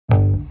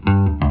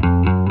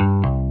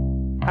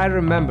I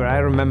remember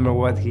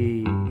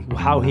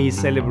how he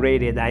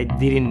celebrated. I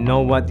didn't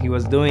know what he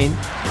was doing.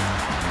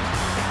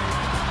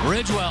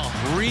 Ridgewell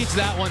reads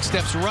that one,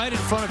 steps right in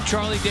front of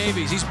Charlie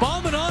Davies. He's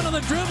bombing on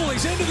the dribble.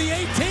 He's into the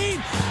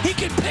 18. He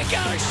can pick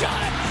out a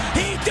shot.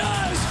 He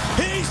does.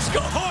 He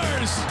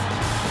scores.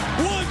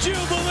 Would you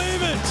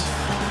believe it?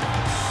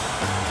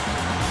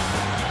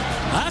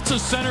 That's a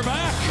center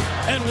back,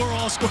 and we're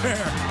all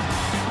square.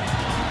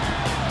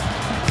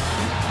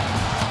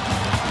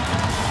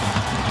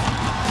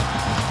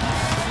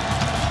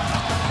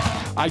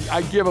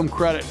 I give him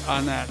credit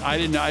on that. I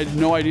had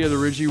no idea the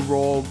Ridgy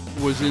roll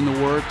was in the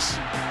works.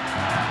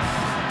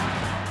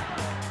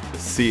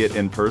 See it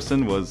in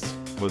person was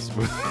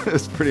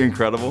pretty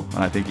incredible.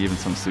 I think even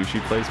some sushi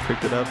place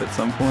picked it up at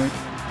some point.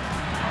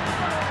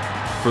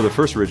 For the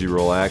first Ridgy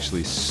roll, I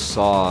actually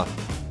saw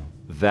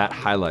that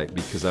highlight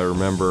because I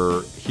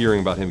remember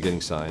hearing about him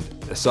getting signed.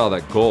 I saw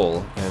that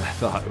goal and I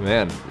thought,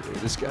 man,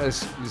 he's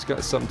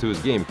got something to his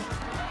game.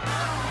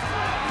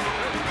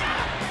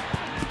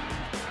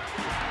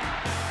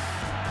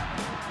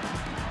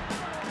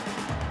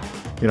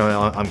 You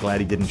know, I'm glad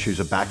he didn't choose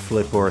a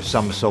backflip or a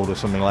somersault or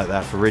something like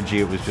that. For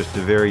Ridgy, it was just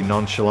a very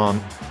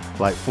nonchalant,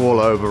 like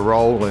fall over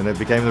roll, and it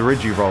became the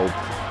Ridgy roll.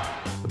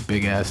 A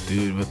big ass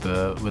dude with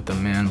the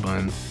man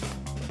bun,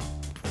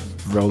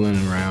 rolling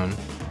around.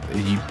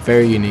 A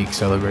very unique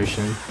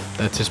celebration.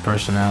 That's his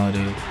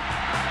personality.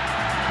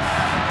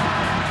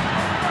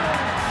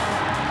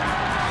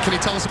 Can you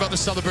tell us about the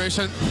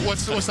celebration?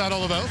 What's that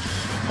all about?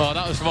 Oh,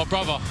 that was for my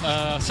brother.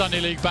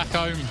 Sunday League back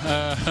home.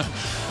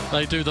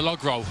 They do the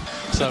log roll.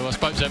 So I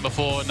spoke to them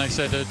before and they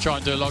said try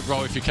and do a log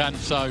roll if you can.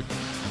 So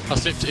I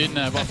slipped it in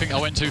there, but I think I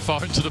went too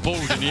far into the ball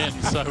in the end.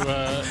 So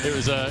it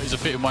was a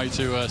fitting way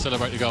to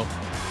celebrate the goal.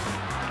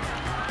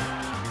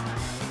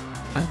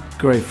 A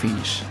great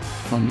finish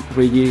from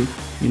Ridgy.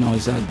 You know,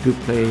 he's a good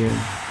player,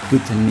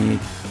 good technique,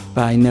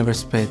 but I never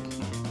expect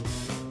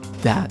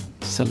that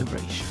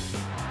celebration.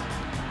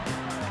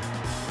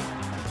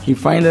 He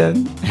found it,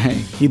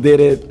 he did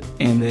it,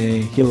 and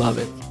he loved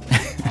it.